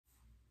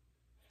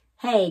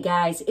Hey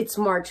guys, it's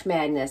March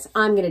Madness.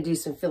 I'm going to do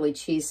some Philly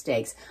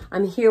cheesesteaks.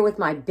 I'm here with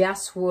my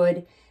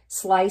Beswood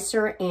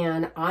Slicer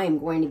and I'm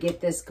going to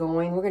get this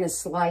going. We're going to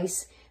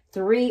slice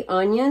 3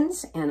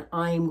 onions and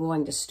I'm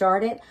going to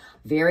start it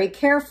very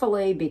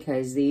carefully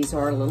because these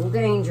are a little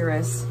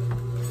dangerous.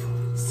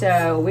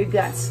 So we've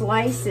got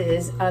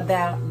slices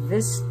about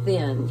this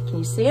thin. Can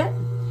you see it?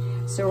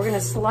 So we're going to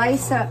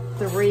slice up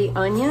 3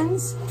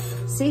 onions.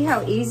 See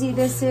how easy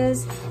this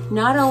is?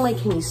 Not only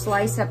can you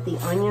slice up the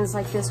onions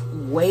like this,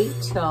 wait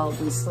till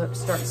we start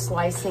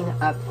slicing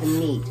up the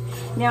meat.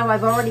 Now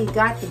I've already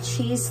got the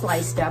cheese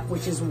sliced up,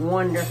 which is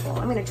wonderful.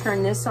 I'm going to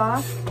turn this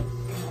off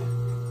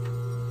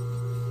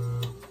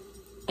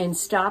and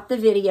stop the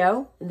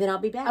video, and then I'll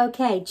be back.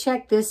 Okay,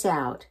 check this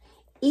out.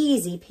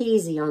 Easy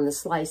peasy on the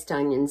sliced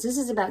onions. This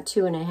is about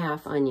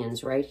 2½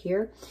 onions right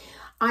here.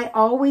 I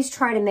always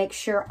try to make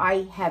sure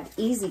I have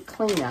easy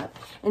cleanup,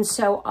 and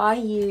so I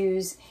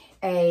use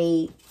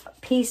a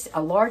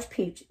large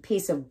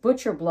piece of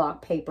butcher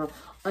block paper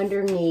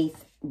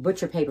underneath my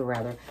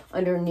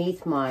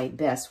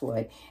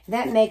Beswood.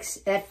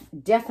 That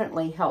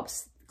definitely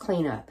helps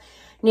clean up.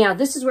 Now,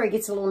 this is where it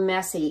gets a little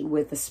messy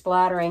with the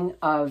splattering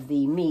of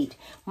the meat.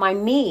 My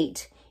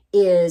meat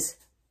is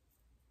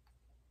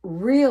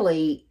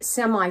really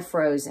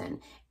semi-frozen,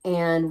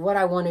 and what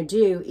I want to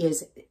do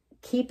is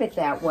keep it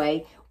that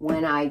way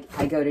when I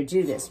go to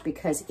do this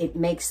because it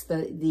makes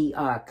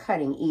the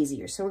cutting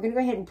easier. So we're going to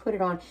go ahead and put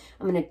it on.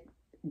 I'm going to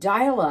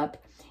dial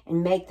up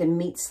and make the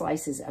meat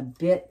slices a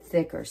bit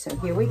thicker. So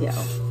here we go.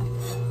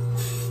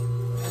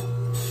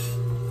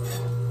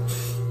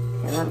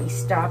 Okay, let me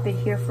stop it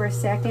here for a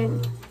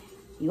second.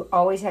 You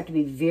always have to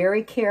be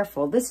very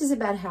careful. This is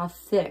about how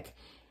thick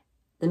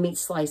the meat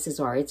slices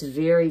are. It's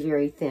very,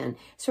 very thin.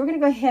 So we're going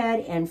to go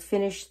ahead and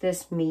finish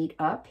this meat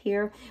up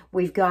here.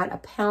 We've got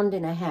 1.5 pounds.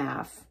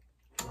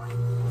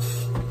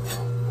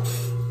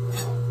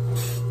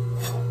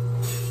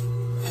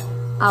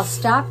 I'll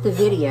stop the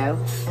video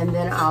and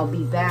then I'll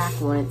be back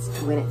when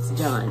it's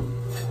done.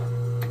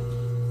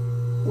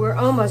 We're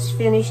almost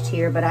finished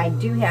here, but I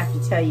do have to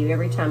tell you,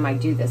 every time I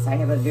do this, I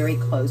have a very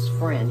close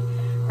friend.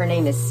 Her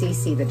name is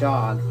Cece the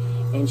dog,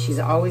 and she's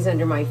always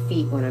under my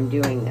feet when I'm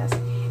doing this.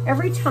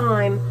 Every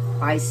time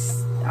I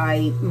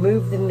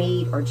move the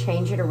meat or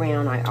change it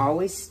around, I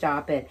always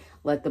stop it,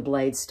 let the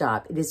blade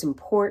stop. It is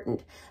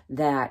important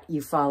that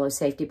you follow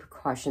safety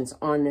precautions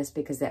on this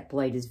because that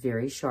blade is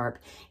very sharp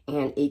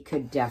and it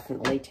could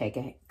definitely take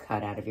a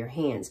cut out of your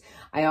hands.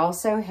 I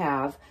also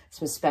have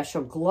some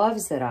special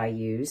gloves that I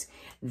use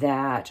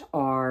that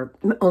are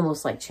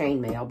almost like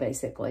chainmail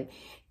basically,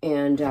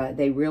 and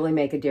they really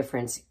make a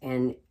difference,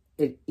 and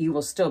you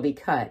will still be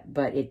cut,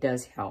 but it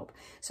does help.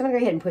 So I'm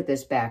going to go ahead and put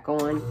this back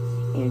on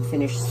and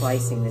finish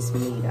slicing this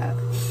meat up.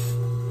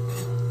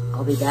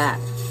 I'll be back.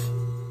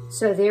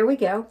 So there we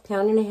go,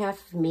 1.5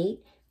 pounds of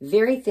meat,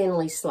 very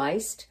thinly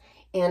sliced,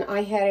 and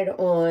I had it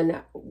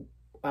on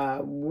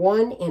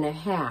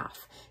 1.5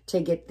 to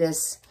get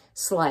this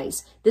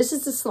slice. This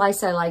is the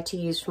slice I like to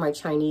use for my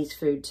Chinese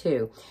food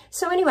too.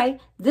 So anyway,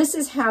 this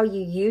is how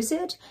you use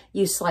it.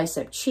 You slice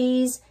up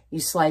cheese, you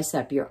slice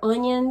up your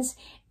onions,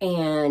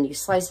 and you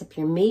slice up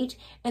your meat,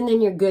 and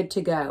then you're good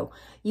to go.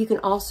 You can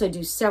also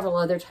do several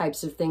other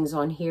types of things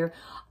on here.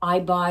 I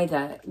buy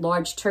the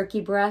large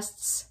turkey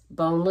breasts,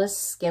 boneless,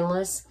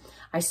 skinless.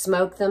 I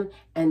smoke them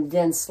and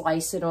then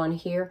slice it on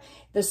here.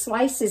 The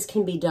slices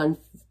can be done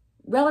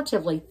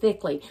relatively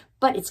thickly,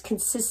 but it's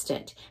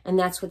consistent, and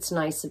that's what's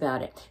nice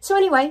about it. So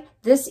anyway,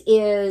 this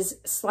is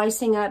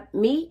slicing up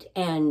meat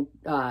and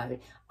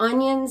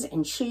onions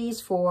and cheese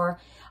for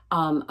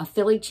a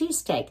Philly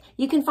cheesesteak.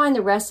 You can find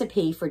the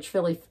recipe for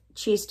Philly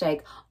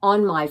cheesesteak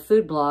on my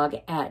food blog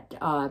at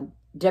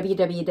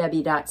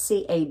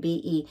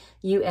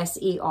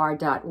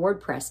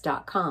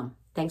www.cabeuser.wordpress.com.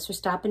 Thanks for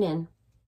stopping in.